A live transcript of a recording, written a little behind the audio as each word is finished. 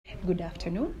Good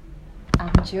afternoon.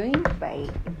 I'm joined by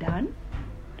Dan,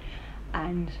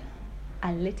 and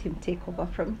I'll let him take over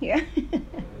from here.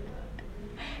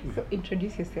 So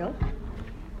introduce yourself.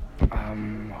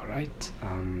 All right.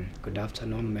 Good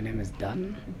afternoon. My name is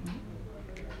Dan.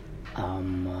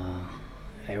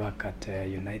 I work at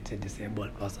United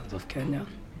Disabled Persons of Kenya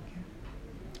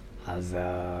as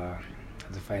a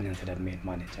finance and admin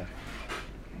manager.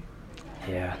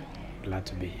 Yeah, glad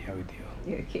to be here with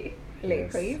you. Okay,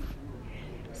 Yes. likewise.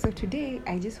 So today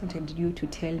I just wanted you to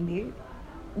tell me,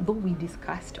 though we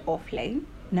discussed offline,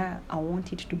 now I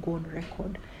want it to go on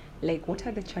record. Like, what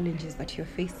are the challenges that you're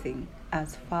facing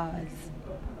as far as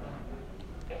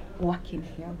working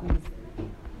here goes?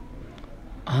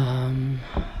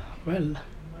 Well,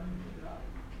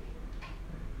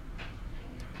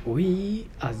 we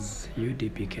as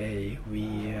UDPK,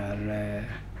 we are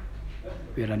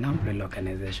an umbrella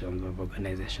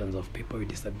organizations of people with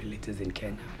disabilities in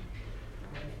Kenya.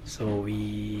 So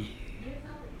we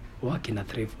work in a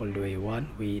threefold way. One,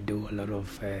 we do a lot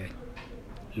of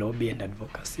lobby and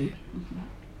advocacy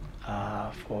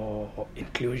for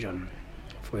inclusion,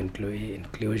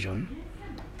 inclusion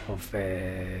of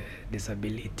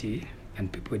disability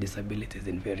and people with disabilities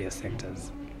in various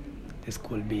sectors. This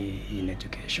could be in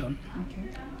education, Okay.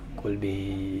 could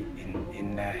be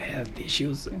in health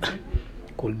issues,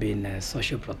 could be in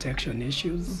social protection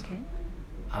issues, Okay.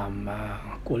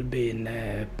 could be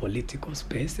in political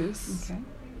spaces, Okay.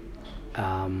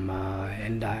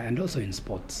 and also in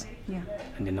sports Yeah.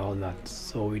 and in all that.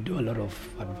 So we do a lot of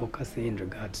advocacy in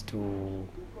regards to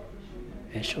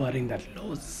ensuring that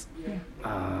laws,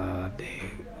 the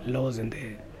laws and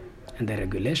the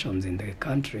regulations in the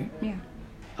country Yeah.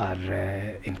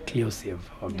 are inclusive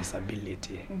of Yeah.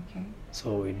 disability. Okay.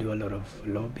 So we do a lot of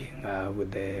lobbying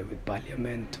with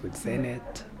Parliament, with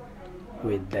Senate,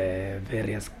 with the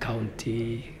various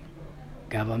county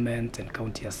government and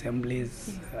county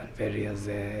assemblies, and various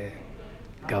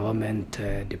government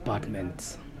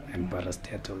departments and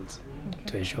parastatals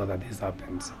to ensure that this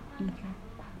happens. Okay.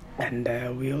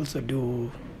 And we also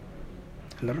do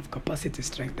a lot of capacity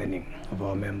strengthening of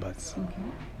our members. Okay.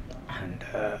 And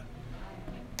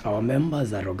our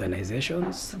members are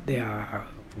organizations. They are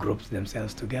groups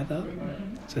themselves together.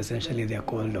 So essentially they are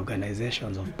called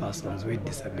organizations of persons with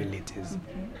disabilities.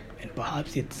 And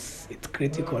perhaps it's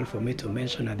critical for me to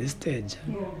mention at this stage,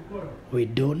 we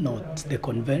do not, the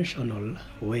conventional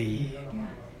way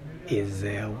is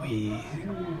we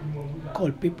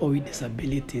call people with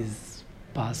disabilities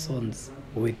persons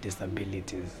with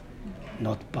disabilities,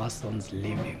 not persons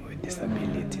living with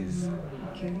disabilities.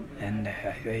 Okay. And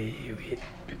we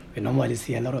normally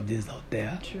see a lot of this out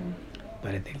there, True.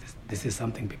 but I think this is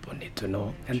something people need to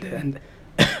know. And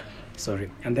sorry.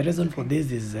 And the reason for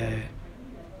this is a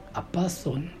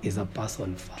person is a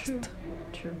person first, True.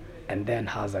 True. and then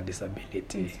has a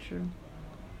disability. It's true.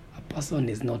 A person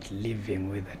is not living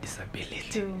with a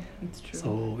disability. True. It's true.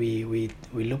 So we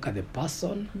look at the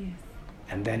person, yes.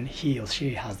 and then he or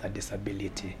she has a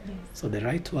disability. Yes. So the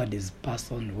right word is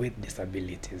person with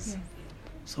disabilities. Yes.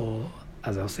 So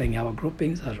as I was saying, our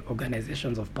groupings are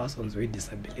organizations of persons with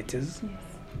disabilities. Yes.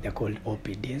 They're called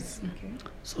OPDs. Okay.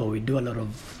 So we do a lot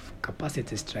of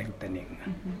capacity strengthening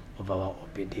of our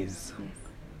OPDs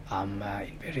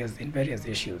Yes. in various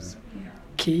issues. Yeah.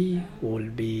 Key will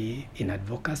be in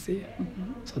advocacy,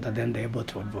 so that then they're able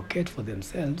to advocate for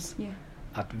themselves Yeah.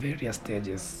 at various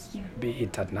stages, Yeah. be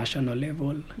it at national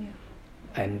level, Yeah.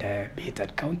 and be it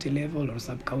at county level or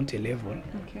sub-county level.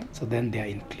 Okay. So then they are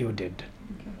included.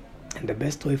 Okay. And the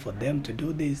best way for them to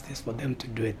do this is for them to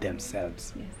do it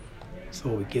themselves. Yes. So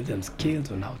we give them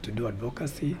skills on how to do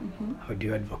advocacy, how do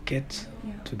you advocate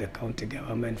Yeah. to the county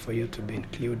government for you to be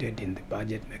included in the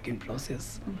budget making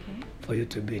process, Okay. for you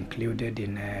to be included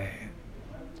in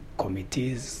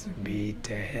committees, be it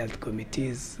health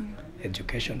committees,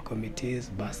 education committees,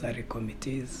 bursary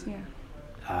committees, Yeah.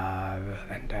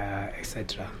 and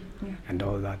etc. Yeah. And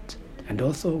all that. And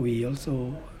also we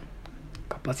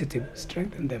capacity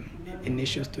strengthen them in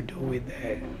issues to do with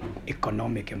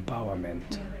economic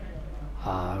empowerment.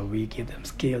 Yeah. We give them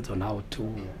skills on how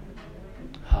to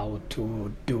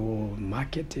do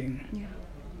marketing, Yeah.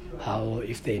 how,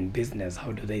 if they're in business,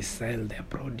 how do they sell their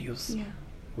produce. Yeah.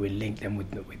 We link them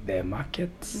with their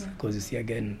markets, Yeah. because you see,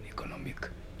 again,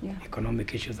 Yeah.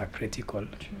 economic issues are critical.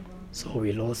 True. So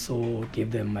we'll also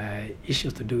give them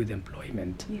issues to do with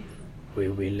employment. Yes. We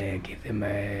will give them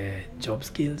job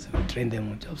skills, we train them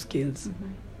on job skills.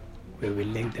 We will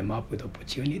link them up with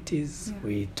opportunities. Yeah.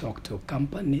 We talk to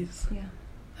companies Yeah.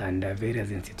 and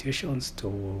various institutions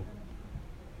to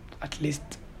at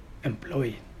least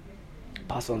employ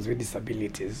persons with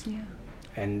disabilities Yeah.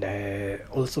 And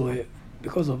also,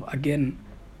 because of, again,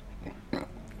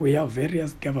 we have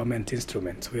various government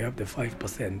instruments. We have the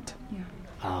 5%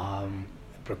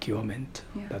 procurement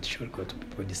that should go to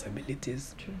people with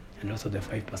disabilities. True. And also the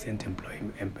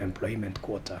 5% employment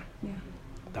quota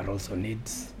that also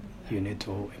needs, you need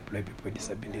to employ people with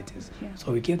disabilities. Yeah.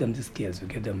 So we give them the skills. We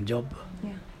give them job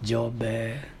skills.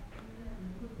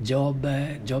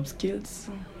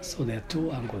 Yeah. So there are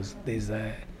two angles. There's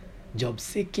job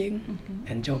seeking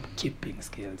and job keeping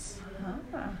skills.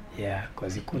 Yeah,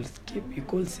 because you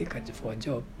could seek for a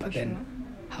job, but then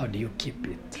how do you keep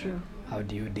it? True. How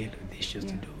do you deal with issues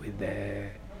to do with the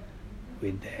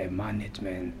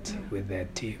management, with the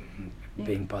team,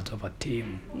 being part of a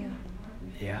team?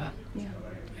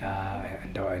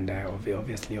 And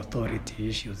obviously authority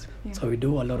issues. So we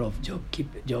do a lot of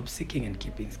job seeking and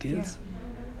keeping skills.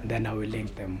 And then I will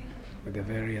link them with the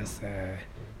various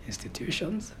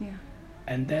institutions.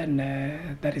 And then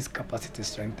that is capacity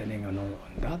strengthening on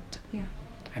that.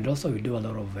 And also we do a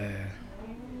lot of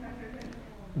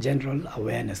general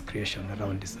awareness creation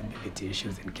around disability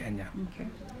issues in Kenya.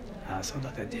 So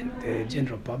that the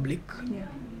general public,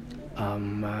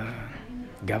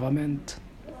 government,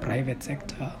 private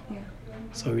sector.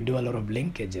 So we do a lot of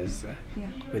linkages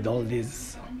with all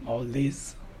these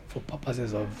for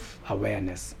purposes of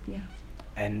awareness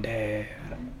and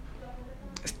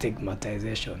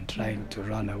stigmatization, trying to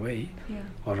run away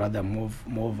or rather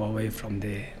move away from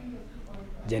the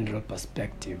general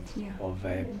perspective of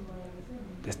the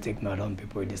stigma around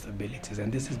people with disabilities.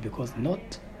 And this is because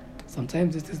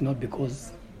sometimes this is not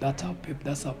because that's how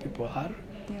people are.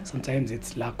 Sometimes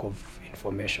it's lack of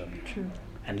information. True.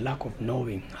 And lack of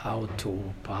knowing how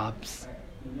to perhaps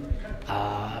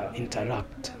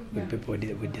interact with people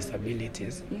with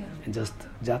disabilities, and just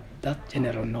that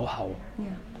general know-how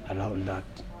around that.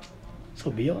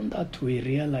 So beyond that, we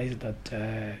realize that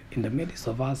in the midst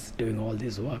of us doing all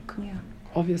this work,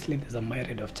 obviously there's a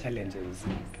myriad of challenges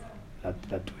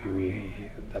that we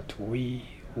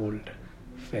would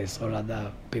face, or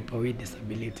other people with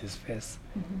disabilities face.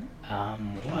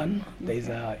 One, there's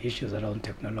issues around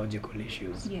technological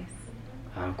issues.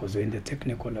 Because we're in the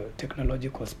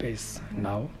technological space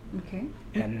now.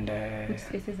 And which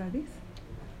spaces are these?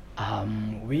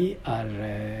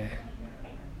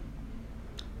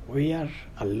 We are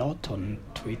a lot on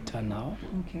Twitter now.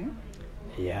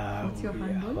 What's your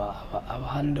handle? Our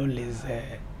handle is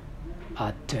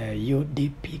at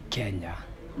UDP Kenya.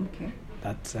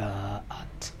 That's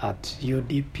at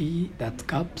UDP, that's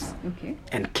caps.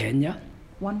 And Kenya.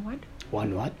 One word?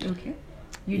 One word.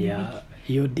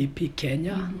 UDP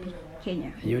Kenya.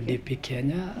 UDP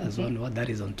Kenya as one word. That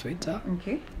is on Twitter.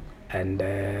 And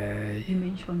you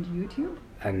mentioned YouTube.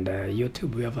 And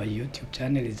YouTube, we have a YouTube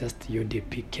channel. It's just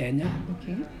UDP Kenya.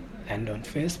 And on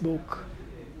Facebook,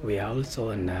 we are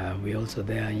also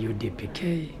there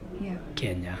UDPK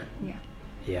Kenya.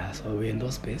 So we're in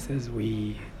those spaces.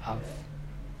 We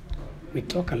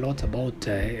talk a lot about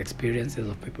experiences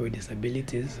of people with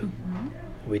disabilities.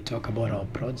 We talk about our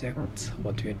projects,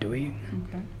 what we're doing.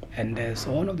 And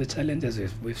so one of the challenges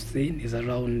we've seen is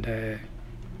around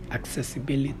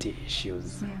accessibility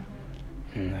issues.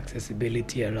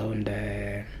 Accessibility around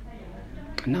a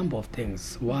number of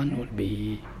things. One would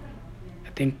be,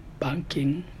 I think,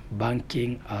 banking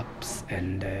apps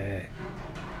and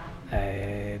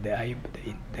the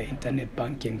internet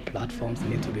banking platforms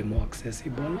need to be more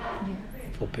accessible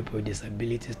for people with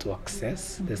disabilities to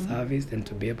access the service and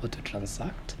to be able to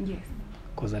transact.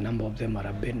 Because a number of them are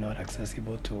a bit not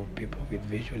accessible to people with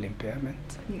visual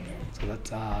impairment. So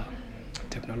that's a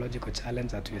technological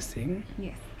challenge that we're seeing.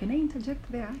 Can I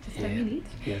interject there just a minute?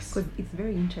 Because it's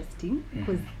very interesting.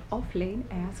 Because offline,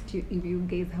 I asked you if you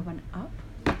guys have an app.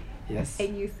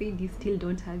 And you said you still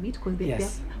don't have it,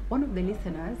 because one of the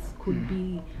listeners could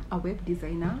be a web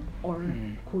designer or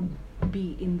could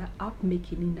be in the app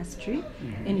making industry,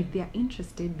 and if they are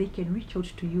interested, they can reach out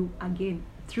to you again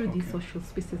through these social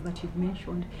spaces that you've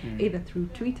mentioned, either through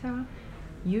Twitter,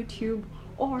 YouTube,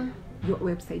 or your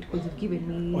website, because you've given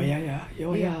me. We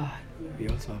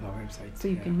also have a website. So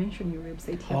you can mention your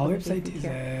website here. Our website is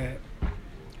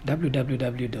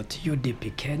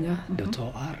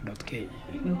www.udpkenya.or.ke.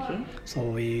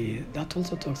 So that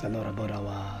also talks a lot about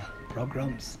our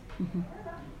programs,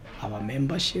 our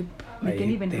membership. You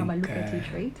can even have a look at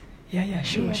it, right?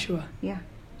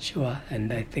 Sure.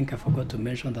 And I think I forgot to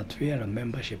mention that we are a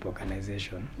membership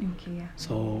organization.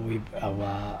 So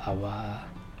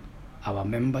our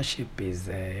membership is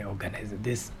organized.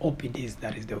 This OPDs,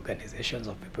 that is the organizations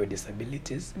of people with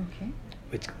disabilities,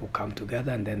 which will come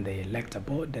together and then they elect a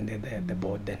board, and then the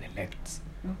board then elects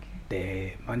Okay.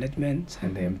 the management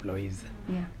and the employees.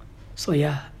 Yeah. So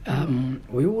yeah,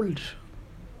 we would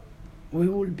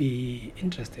be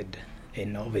interested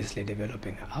in obviously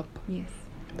developing an app Yes.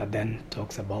 that then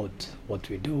talks about what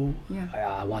we do,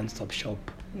 Yeah. a one-stop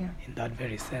shop Yeah. in that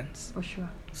very sense. For sure.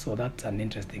 So that's an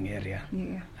interesting area.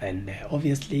 Yeah. And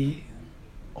obviously,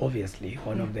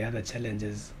 one Yeah. of the other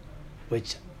challenges,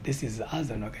 which this is as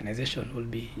an organization, will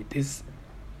be this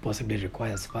possibly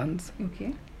requires funds,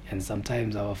 Okay. and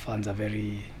sometimes our funds are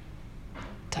very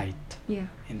tight Yeah.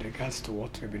 in regards to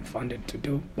what we've been funded to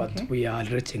do, but Okay. we are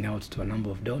reaching out to a number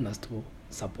of donors to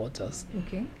support us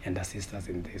Okay. and assist us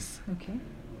in this. Okay.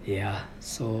 Yeah,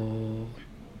 so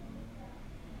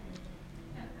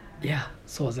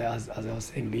as I was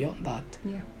saying, beyond that,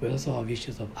 Yeah. we also have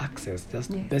issues of access,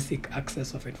 just Yes. basic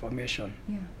access of information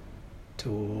Yeah. to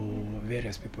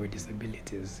various people with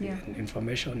disabilities. Yeah. And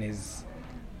information is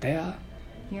there,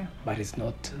 Yeah. but it's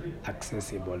not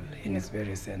accessible in Yeah. its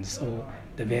very sense. So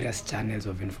the various channels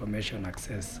of information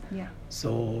access. Yeah.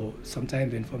 So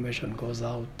sometimes information goes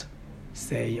out,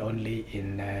 say only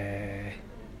in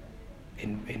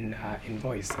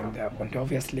voice, and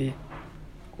obviously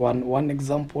one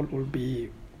example will be,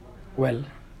 well,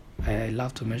 I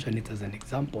love to mention it as an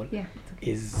example. Yeah. It's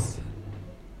okay. Is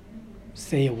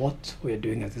say what we're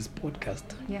doing as this podcast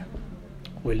Yeah.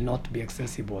 will not be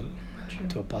accessible True.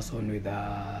 to a person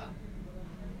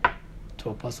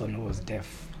who is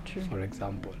deaf, True. for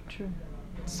example. True.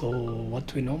 So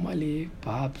what we normally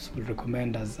perhaps will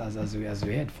recommend as we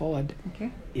head forward Okay.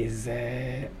 is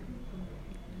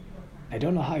I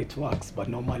don't know how it works, but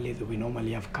we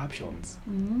normally have captions.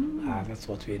 That's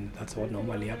what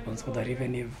normally happens, so that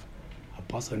even if a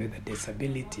person with a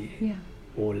disability Yeah.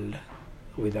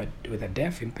 with a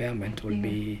deaf impairment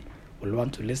will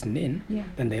want to listen in, Yeah.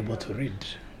 then they're able to read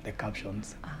the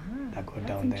captions that go that's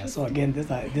down there. So again, these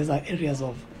are areas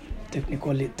of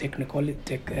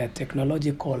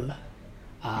technological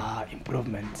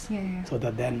improvements, Yeah. so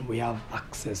that then we have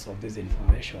access of this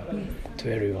information Yes.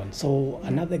 to everyone. So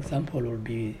another example would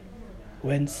be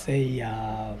when, say,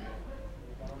 a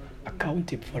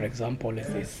county, for example,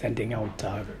 is sending out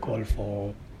a call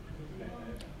for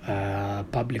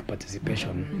public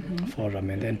participation forum,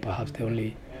 and then perhaps they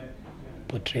only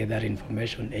portray that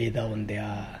information either on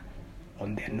their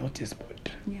notice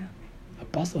board. Yeah. A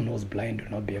person who's blind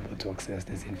will not be able to access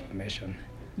this information.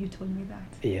 You told me that.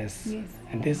 Yes. Yes.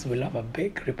 And this will have a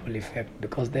big ripple effect,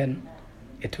 because then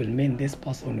it will mean this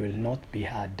person will not be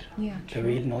heard. Yeah. They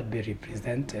True. will not be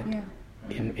represented Yeah.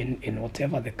 in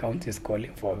whatever the county is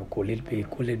calling for. Could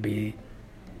it be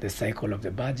the cycle of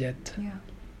the budget? Yeah.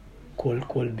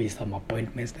 Could be some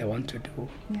appointments they want to do.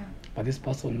 Yeah. But this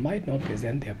person might not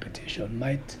present their petition,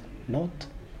 might not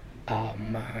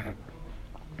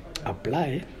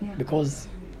apply, Yeah. because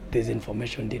this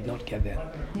information did not get Yeah.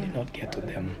 to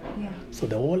them. Yeah. So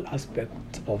the whole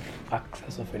aspect of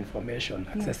access of information,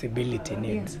 accessibility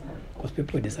needs, because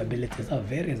people with disabilities have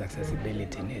various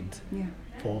accessibility needs Yeah.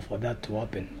 for that to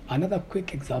happen. Another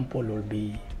quick example will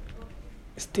be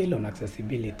still on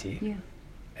accessibility Yeah.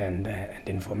 and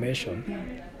information. Yeah.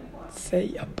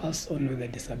 Say a person with a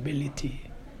disability,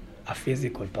 a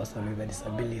physical person with a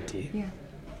disability, Yeah.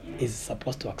 is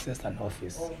supposed to access an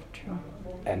office True.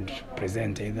 and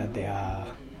present either their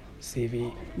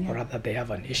CV or rather they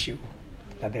have an issue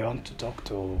that they want to talk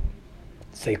to.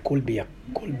 Say could be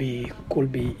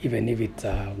even if it's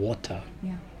water.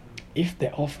 Yeah. If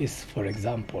the office, for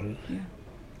example, Yeah.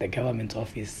 the government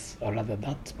office, or rather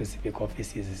that specific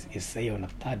office is say on a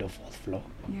third or fourth floor,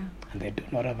 Yeah. and they do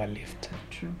not have a lift,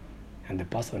 True. and the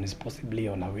person is possibly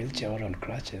on a wheelchair or on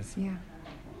crutches, Yeah.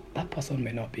 that person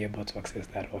may not be able to access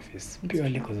that office It's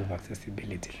purely true. because of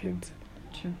accessibility needs.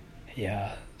 True.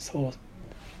 Yeah, so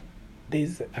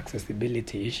these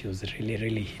accessibility issues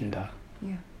really hinder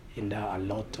Yeah. a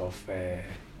lot of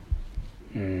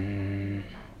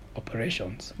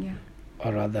operations, Yeah.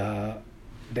 or rather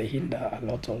they hinder a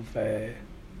lot of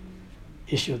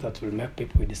issues that will make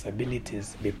people with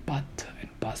disabilities be part and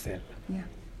parcel Yeah.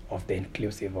 of the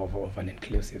inclusive of an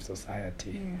inclusive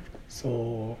society. Yeah.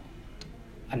 So,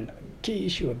 and key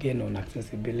issue again on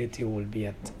accessibility will be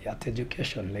at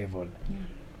education level. Yeah.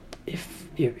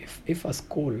 If a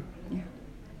school Yeah.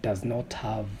 does not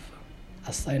have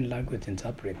a sign language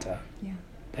interpreter, Yeah.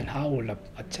 then how will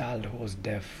a child who's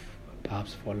deaf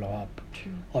perhaps follow up?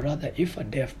 True. Or rather, if a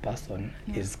deaf person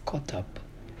Yeah. is caught up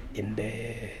in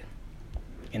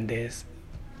this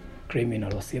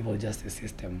criminal or civil justice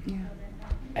system, Yeah.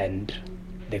 and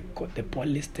the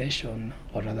police station,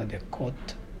 or rather the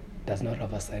court, does not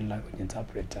have a sign language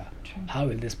interpreter, True. how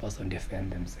will this person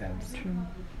defend themselves? True.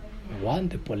 One,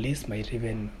 the police might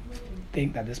even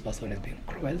think that this person is being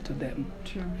cruel to them,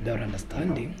 True. without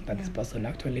understanding that this Yeah. person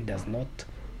actually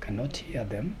cannot hear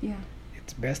them. Yeah.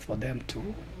 It's best for them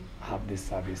to have these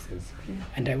services. Yeah.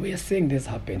 And we are seeing this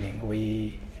happening.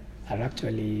 We are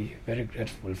actually very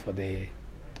grateful for the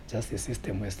justice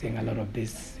system. We're seeing a lot of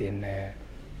this in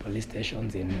police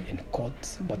stations, in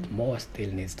courts, but more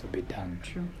still needs to be done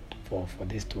True. for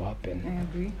this to happen. I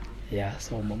agree. Yeah,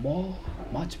 so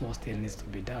much more still needs to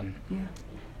be done. Yeah.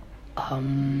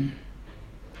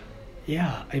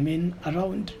 Yeah, I mean,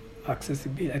 around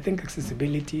accessibility, I think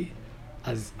accessibility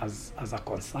as a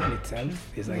concern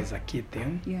itself is a key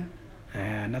thing. Yeah.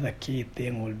 Another key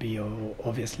thing will be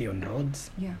obviously on roads.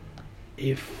 Yeah.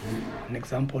 If an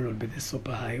example would be the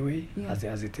superhighway, Yeah.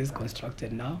 as it is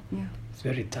constructed now, Yeah. it's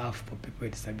very tough for people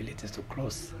with disabilities to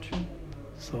cross. True.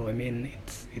 So I mean,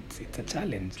 it's a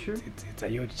challenge. True. It's a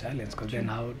huge challenge, because then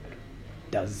how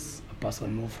does a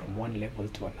person move from one level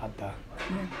to another?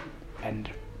 Yeah. And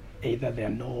either there are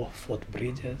no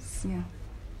footbridges, Yeah.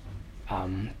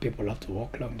 people have to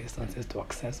walk long distances to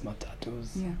access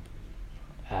matatus, Yeah.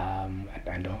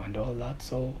 and all that.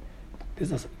 So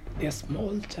they're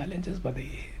small challenges, but they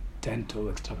tend to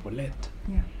extrapolate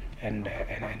Yeah. and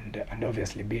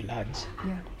obviously be large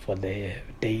Yeah. for the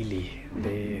daily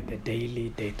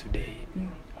day-to-day Yeah.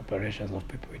 operations of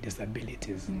people with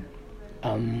disabilities. Yeah.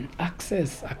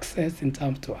 Access in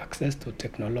terms to access to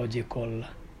technological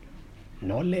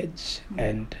knowledge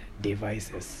and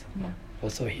devices Yeah.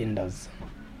 also hinders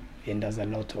a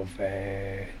lot of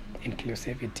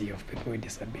inclusivity of people with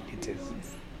disabilities.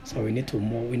 Yes. So we need to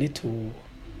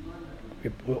we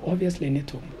obviously need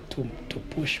to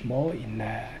push more in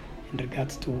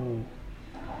regards to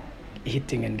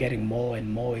hitting and getting more and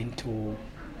more into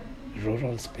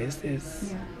rural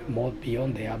spaces, Yeah. more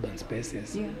beyond the urban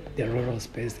spaces, Yeah. the rural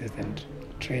spaces, and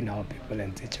train our people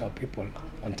and teach our people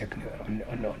on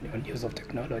use of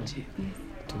technology Yes.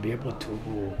 to be able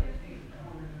to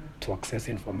access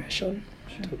information,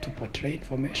 Sure. to portray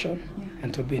information, Yeah.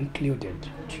 and to be included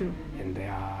True. in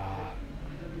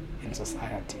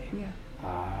society.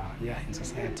 Yeah. In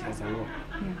society as a whole.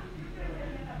 Yeah.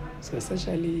 So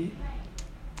essentially,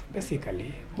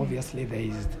 basically, obviously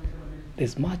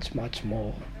there's much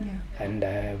more, Yeah. and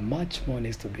much more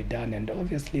needs to be done. And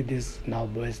obviously this now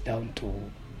boils down to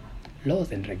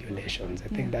laws and regulations. I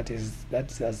think Yeah.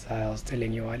 that's as I was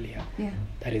telling you earlier, Yeah.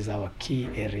 that is our key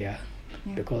area,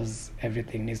 Yeah. because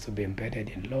everything needs to be embedded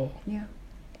in law, Yeah.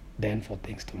 then for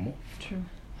things to move. True.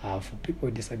 For people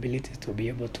with disabilities to be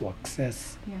able to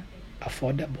access Yeah.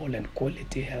 affordable and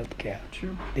quality healthcare,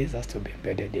 True. this has to be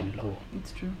embedded in law.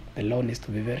 It's true. The law needs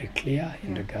to be very clear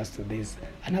in Yeah. regards to this.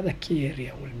 Another key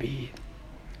area will be,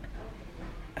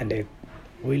 and I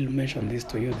will mention this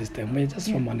to you this time, just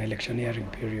Yeah. from an electioneering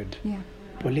period, Yeah.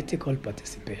 political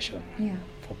participation Yeah.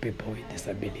 for people with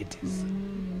disabilities.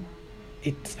 Mm.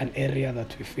 It's an area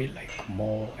that we feel like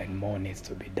more and more needs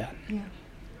to be done, Yeah.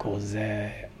 because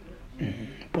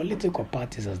political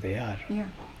parties as they are, Yeah.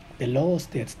 the law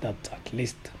states that at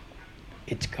least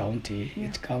each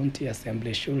county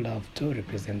assembly should have 2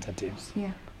 representatives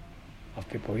Yeah. of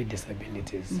people with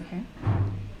disabilities. Okay.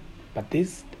 But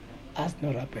this has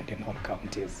not happened in all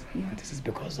counties. Yeah. And this is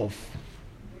because of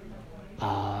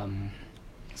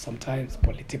sometimes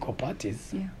political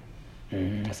parties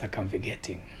Yeah.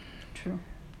 circumventing. True.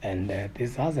 And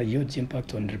this has a huge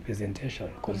impact on representation,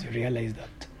 because Yeah. you realize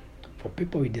that for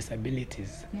people with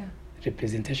disabilities, Yeah.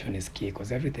 representation is key,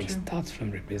 because everything True. starts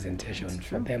from representation That's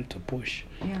for true. them to push.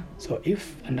 Yeah. So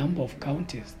if a number of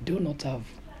counties do not have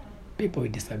people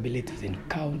with disabilities in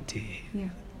county Yeah.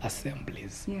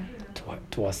 assemblies Yeah.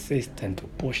 to assist and to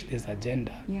push this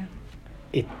agenda, Yeah.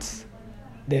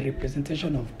 the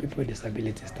representation of people with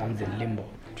disabilities stands in limbo.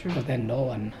 True. Because then no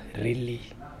one really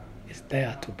is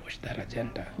there to push that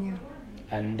agenda. Yeah.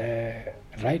 And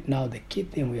right now, the key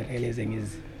thing we are realizing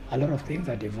is a lot of things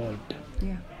are devolved,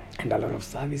 Yeah. and a lot of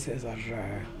services are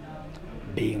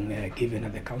being given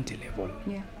at the county level.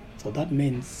 Yeah. So that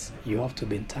means you have to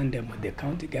be in tandem with the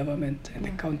county government and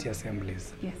Yeah. the county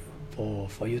assemblies Yes.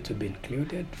 for you to be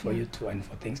included, for Yeah. you to, and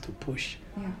for things to push,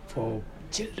 Yeah. for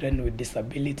children with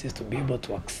disabilities to be able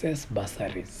to access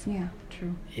bursaries. Yeah.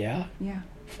 True. Yeah. Yeah.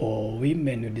 For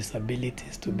women with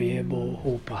disabilities to be able,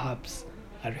 who perhaps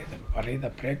are either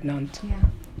pregnant Yeah.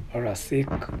 or are sick,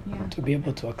 Yeah. to be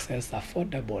able to access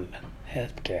affordable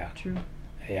health care. True.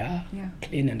 Yeah. Yeah.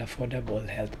 Clean and affordable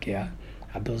health care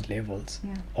at those levels.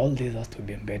 Yeah. All this has to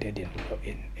be embedded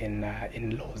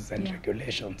in laws and Yeah.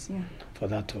 regulations Yeah. for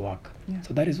that to work. Yeah.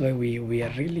 So that is why we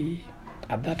are really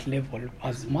at that level.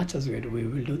 As much as we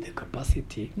will do the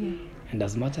capacity, Yeah. and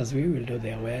as much as we will do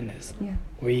the awareness, Yeah.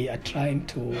 we are trying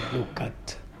to look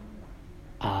at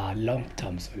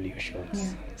long-term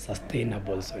solutions,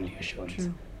 sustainable solutions.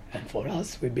 True. And for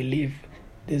us, we believe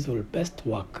this will best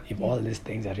work if all these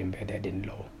things are embedded in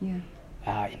law.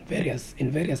 Yeah.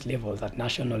 In various levels, at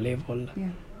national level, Yeah.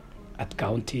 at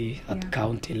county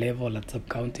level, at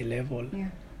sub-county level. Yeah.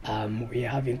 We are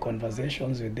having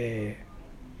conversations with the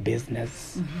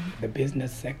business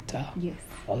sector, Yes.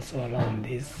 also around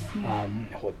this,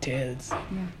 hotels.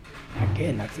 Yeah.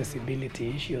 Again, accessibility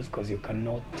issues, because you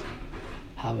cannot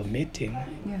have a meeting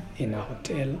in a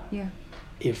hotel Yeah.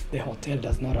 if the hotel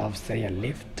does not have, say, a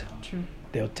lift. True.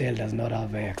 The hotel does not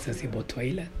have accessible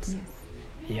toilets.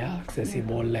 Yes.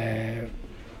 Accessible,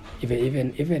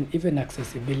 even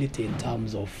accessibility in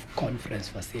terms of conference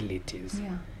facilities.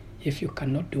 Yeah. If you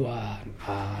cannot do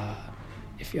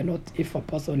if a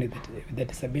person with a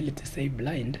disability, say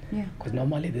blind, because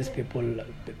normally these people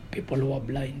who are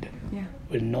blind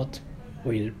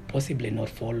will possibly not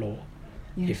follow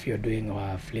if you're doing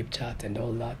a flip chart and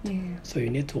all that. So you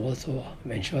need to also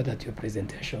ensure that your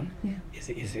presentation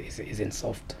is in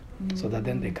soft, so that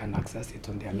then they can access it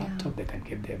on their laptop, they can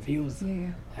give their views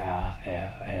and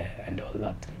all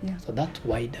that. So that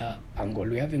wider angle,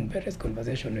 we're having various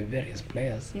conversations with various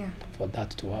players for that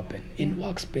to happen. In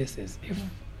workspaces, if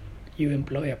you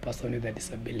employ a person with a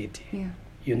disability,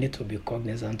 you need to be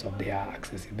cognizant of their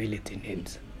accessibility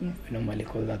needs. We normally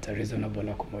call that a reasonable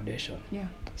accommodation.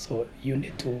 So you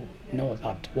need to know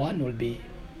that one will be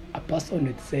a person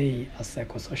with, say, a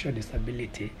psychosocial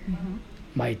disability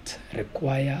might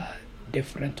require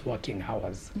different working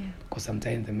hours, because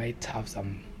sometimes they might have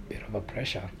some bit of a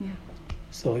pressure.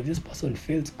 So if this person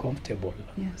feels comfortable,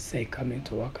 say coming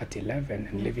to work at 11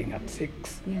 and leaving at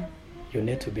 6, you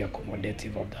need to be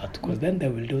accommodative of that, because then they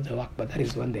will do the work, but that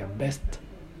is when they are best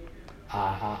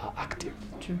active.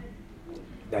 True.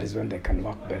 That is when they can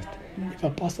work best. If a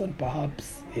person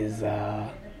perhaps is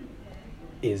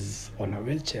on a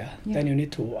wheelchair, then you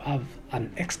need to have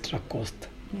an extra cost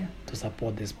to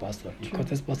support this person, because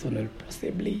this person will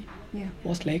possibly,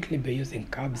 most likely, be using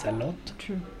cabs a lot.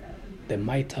 True. They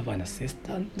might have an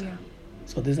assistant.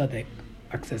 So these are the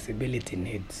accessibility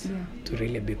needs to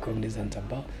really be cognizant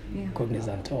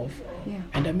of.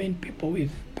 And I mean, people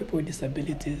with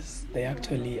disabilities, they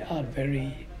actually are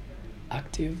very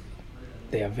active.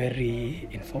 They are very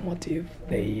informative.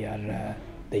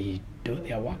 They do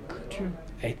their work. True.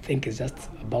 I think it's just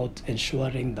about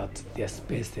ensuring that their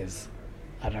spaces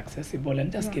are accessible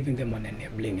and just giving them an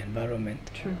enabling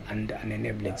environment and an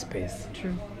enabling space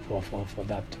for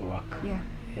that to work.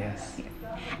 Yes.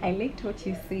 I liked what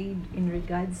you said in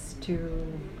regards to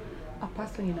a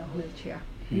person in a wheelchair.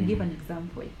 You give an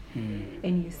example,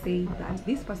 and you say that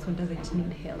this person doesn't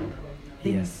need help.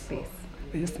 They need space.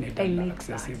 They just need an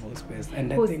accessible space.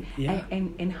 And I think,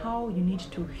 and how you need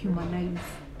to humanize.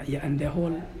 And the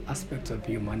whole aspect of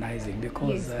humanizing,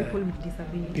 because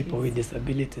people with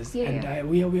disabilities. And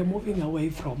we are moving away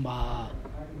from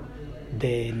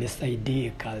the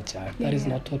Nisaidee culture. That is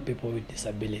not what people with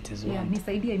disabilities want.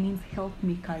 Nisaidee means help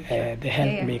me culture. The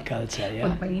help me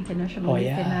culture, by international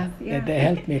listeners. The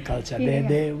help me culture.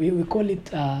 We call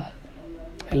it, I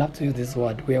love to use this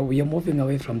word, we are moving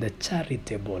away from the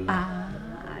charitable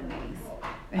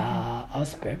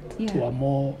aspect to a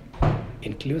more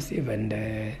inclusive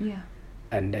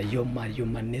and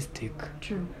humanistic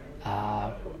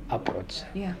approach,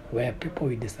 where people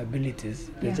with disabilities,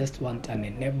 they just want an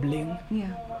enabling,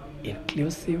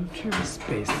 inclusive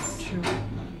space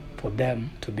for them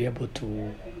to be able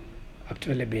to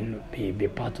actually be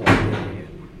part of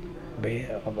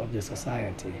the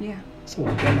society. So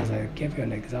again, as I gave you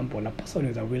an example, a person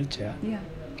with a wheelchair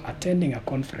attending a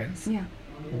conference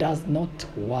does not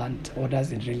want or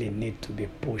doesn't really need to be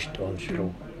pushed all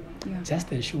through.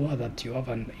 Just ensure that you have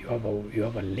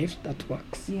a lift that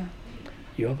works.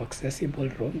 You have accessible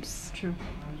rooms.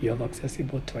 You have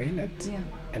accessible toilets.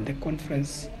 And the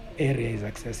conference area is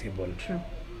accessible.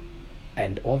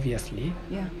 And obviously,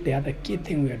 the other key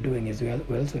thing we are doing is we're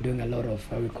also doing a lot of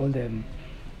we call them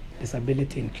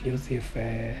disability inclusive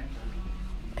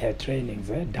trainings,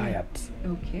 diets.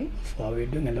 So we're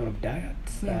doing a lot of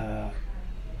diets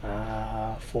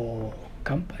for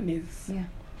companies,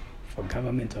 for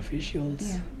government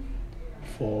officials,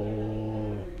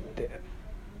 for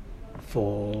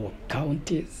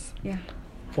counties,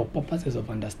 for purposes of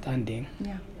understanding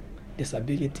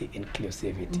disability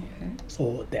inclusivity.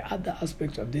 So the other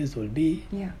aspect of this will be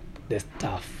the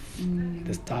staff.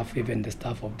 The staff, even the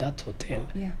staff of that hotel,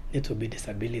 need to be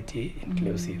disability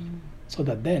inclusive, so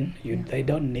that then they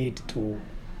don't need to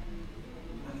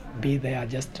be there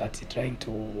just trying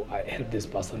to help this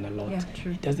person a lot.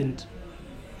 It doesn't.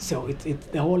 So it's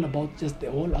the whole about just the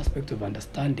whole aspect of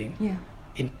understanding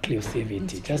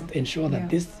inclusivity. It's Just true. ensure that Yeah.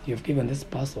 this you've given this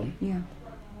person Yeah.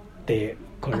 the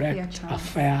correct, a chance.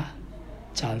 fair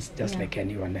chance, just Yeah. like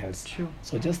anyone else. True.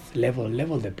 So just level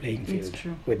the playing It's field.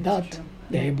 true. With It's that, true.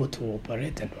 they're Yeah. able to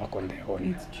operate and work on their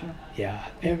own. It's true. Yeah,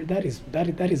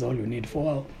 that is all you need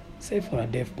for. Say for a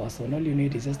deaf person, all you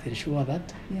need is just ensure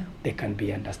that Yeah. they can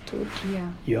be understood. Yeah.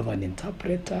 You have an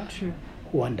interpreter True.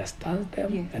 who understands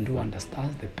them Yes. and who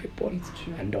understands the people It's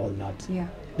true. and all that. Yeah.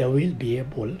 They will be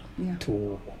able Yeah.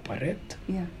 to operate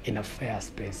Yeah. in a fair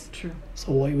space. True.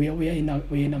 So we are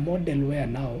in a model where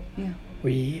now Yeah.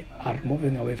 we are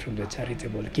moving away from the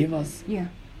charitable. Give us Yeah.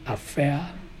 a fair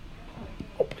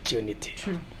opportunity.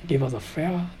 True. Give us a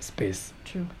fair space,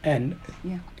 True. and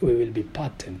Yeah. we will be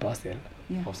part and parcel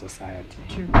Yeah. of society.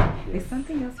 True. There's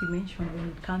something else you mentioned when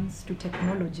it comes to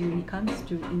technology, when it comes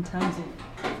to in terms of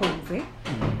phones, eh?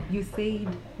 You said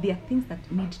there are things that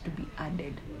need to be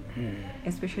added,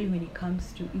 especially when it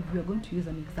comes to, if we are going to use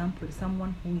an example,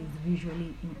 someone who is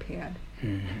visually impaired,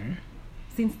 Mhm.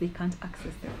 since they can't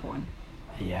access the phone.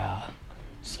 Yeah.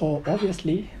 So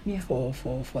obviously, Yeah. for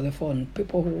the phone,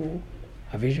 people who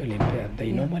are visually impaired, they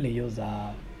Yeah. normally use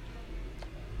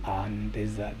and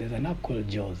there's an app called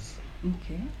JAWS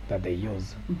Okay. that they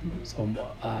use. Mhm. So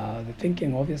the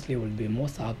thinking obviously will be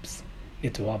most apps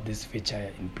need to have this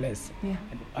feature in place, Yeah.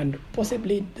 and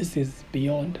possibly this is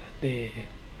beyond the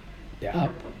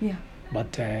app, Yeah.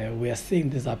 but we are seeing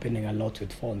this happening a lot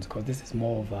with phones, because this is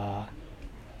more of a,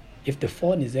 if the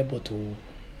phone is able to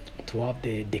have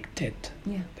the dictate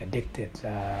Yeah.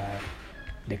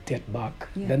 dictate back,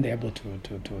 Yeah. then they're able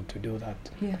to do that.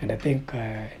 Yeah. And I think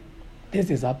this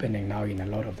is happening now in a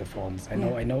lot of the phones. I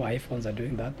know iPhones are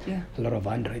doing that. Yeah. A lot of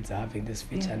Androids are having this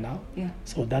feature Yeah. now. Yeah.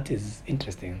 So that is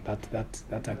interesting.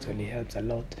 That actually helps a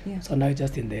lot. Yeah. So now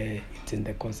it's in the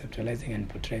conceptualizing and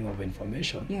portraying of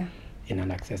information Yeah. in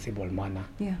an accessible manner.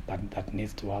 Yeah. That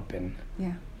needs to happen.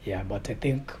 Yeah. Yeah, but I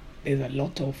think there's a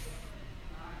lot of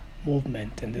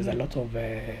movement, and there's a Yeah. lot of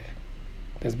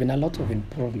there's been a lot of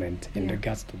improvement in Yeah.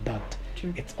 regards to that.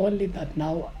 True. It's only that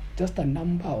now just a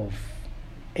number of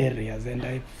areas, and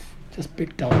I've just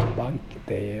picked out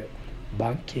the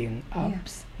banking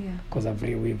apps, Yeah. because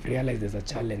we've realized there's a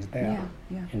challenge there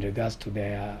Yeah. Yeah. in regards to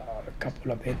a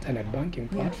couple of the internet banking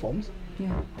Yeah. platforms.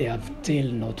 Yeah. They have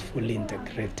still not fully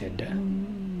integrated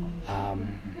Mm.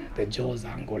 the JAWS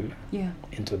angle Yeah.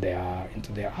 into their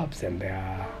apps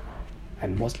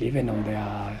and mostly even on the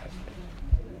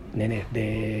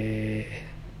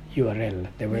URL,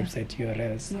 the Yeah. website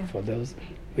URLs Yeah. for those.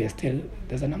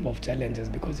 There's a number of challenges,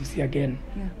 because you see again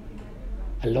Yeah.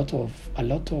 a lot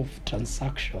of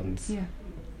transactions Yeah.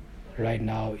 right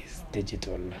now is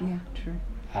digital. Yeah. True.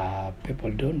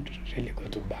 People don't really go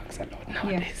to banks a lot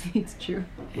nowadays. Yes, it's true.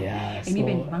 Yeah, And so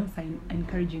even banks are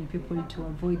encouraging people to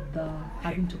avoid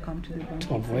having to come to the bank.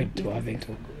 to avoid Yes. having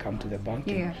to come to the bank.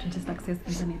 Yeah, to just access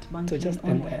internet banking. So just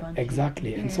online banking.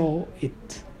 exactly, and Yeah. so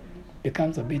it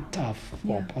becomes a bit tough for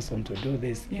Yeah. a person to do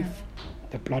this Yeah. if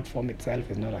the platform itself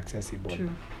is not accessible. True.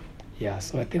 Yeah,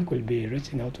 so I think we'll be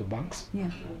reaching out to banks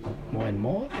Yeah. more and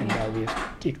more, and we'll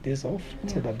kick this off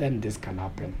so Yeah. that then this can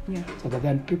happen. Yeah. So that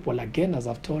then people, again, as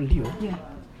I've told you, Yeah.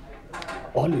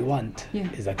 all we want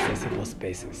Yeah. is accessible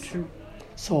spaces. True.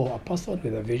 So a person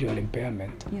with a visual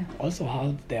impairment Yeah. also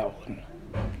has their own.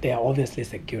 There are obviously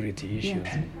security issues.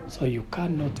 Yeah. So you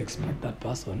cannot expect that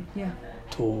person Yeah.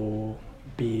 to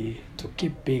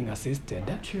keep being assisted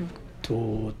True.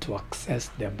 to access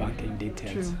their banking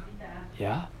details. True.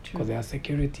 Yeah, True. because there are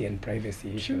security and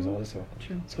privacy issues True. also.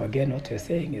 True. So again, what we're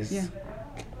saying is, Yeah.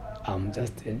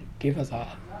 just give us a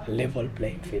level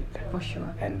playing field, For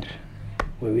sure. and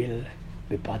we will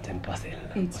be part and parcel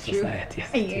It's of true. society.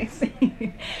 Yes.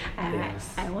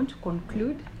 Yes. I want to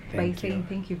conclude by Thank saying you.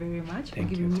 thank you very much Thank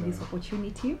for giving you me this too.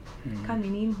 opportunity. Mm.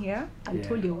 Coming in here, I Yeah.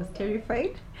 told you I was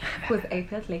terrified because I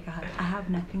felt like I have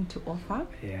nothing to offer.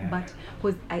 Yeah. But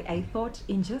because I thought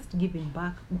in just giving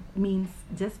back means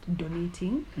just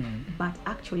donating. Mm. But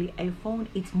actually, I found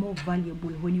it's more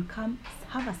valuable when you come,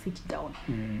 have a sit down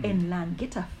Mm. and learn,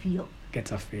 get a feel.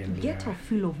 Get a feel. Get yeah. a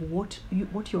feel of what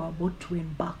you're about to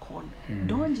embark on. Mm.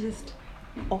 Don't just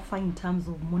offer in terms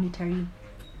of monetary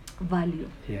value.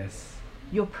 Yes,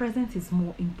 Your presence is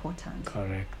more important.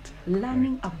 correct.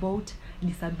 Learning about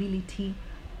disability,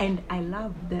 and I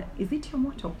love is it your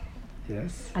motto?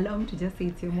 Yes. Allow me to just say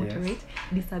it's your motto, Yes. right?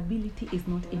 Disability is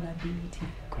not inability.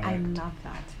 I Correct. love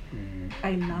that. Mm.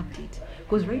 I loved it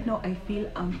because right now I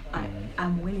feel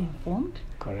I'm well informed.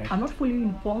 Correct. I'm not fully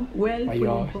informed, fully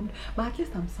you're- informed, but at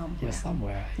least I'm somewhere. You're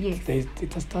somewhere. Yes.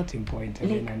 It's a starting point. I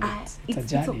mean, and it's a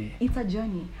journey. It's a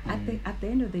journey. At the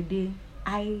end of the day,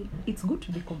 it's good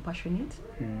to be compassionate,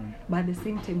 but at the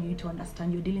same time you need to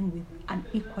understand you're dealing with an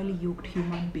equally yoked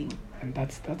human being. And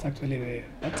that's actually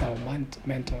that's our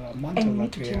mental And you need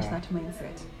that to we change are. that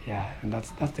mindset. Yeah, and that's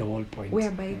the whole point.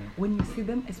 Whereby when you see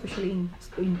them, especially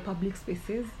in public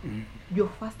spaces, your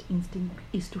first instinct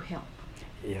is to help.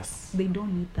 Yes. They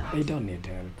don't need that. They don't need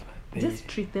help. They Just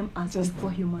treat them as just equal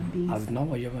human beings. as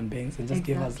normal human beings, and just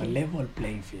give us a Exactly. level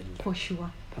playing field. For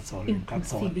sure. That's all. Inclusivity.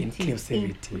 That's all.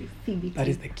 Inclusivity. That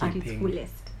is the key at its thing.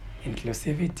 fullest.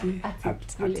 Inclusivity At its at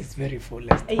its fullest. very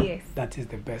fullest. Yes. That is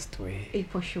the best way.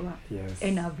 For sure. Yes.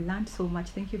 And I've learned so much.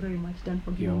 Thank you very much, Dan,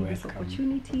 for giving You're me this welcome.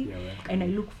 opportunity. You're welcome. And I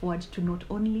look forward to not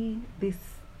only this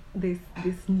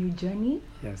new journey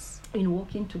Yes. in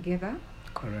working together,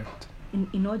 Correct. in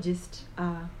not just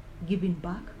giving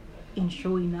back, in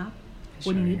showing up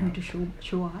when you Showing need me up. to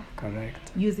show up,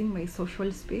 Correct. using my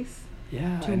social space.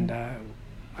 Yeah, To- and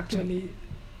actually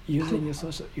using your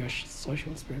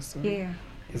social space Yeah.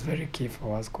 is very key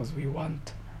for us, because we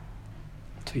want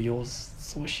to use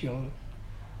social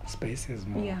spaces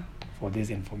more Yeah. for this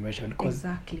information, because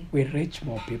Exactly. we reach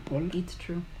more people, It's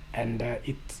true. and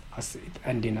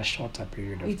and in a shorter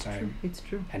period of It's time. true. It's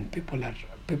true. And people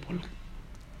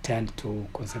tend to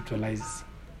conceptualize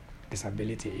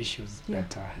disability issues Yeah.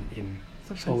 better in.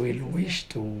 Social So we'll spaces, wish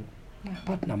to Yeah.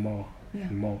 partner more Yeah.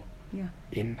 and more Yeah.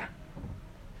 in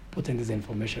putting this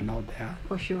information out there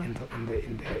For sure.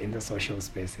 in the social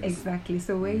spaces. Exactly.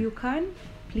 So where you can,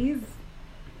 please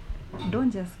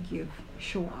don't just give.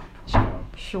 Show up. Sure.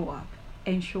 Show up.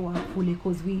 And show up fully,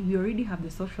 because we already have the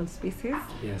social spaces.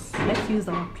 Yes. Let's use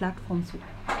our platforms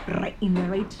in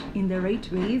the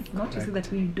right ways. Not to say Correct.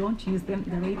 that we don't use them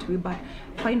the right way, but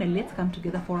finally let's come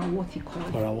together for a worthy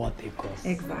cause. For a worthy cause.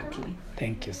 Exactly.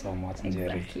 Thank you so much,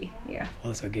 Jerry. Exactly. Yeah.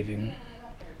 Also giving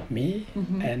me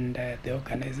and the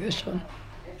organization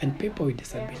and people with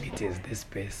disabilities this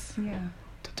space Yeah.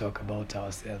 to talk about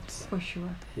ourselves. For sure.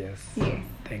 Yes. Yes.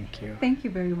 Thank you. Tank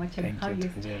you very much, Thank you,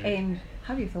 Tanjeri. and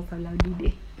have yourself a lovely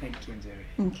day. Thank you,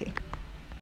 Jerry. Okay.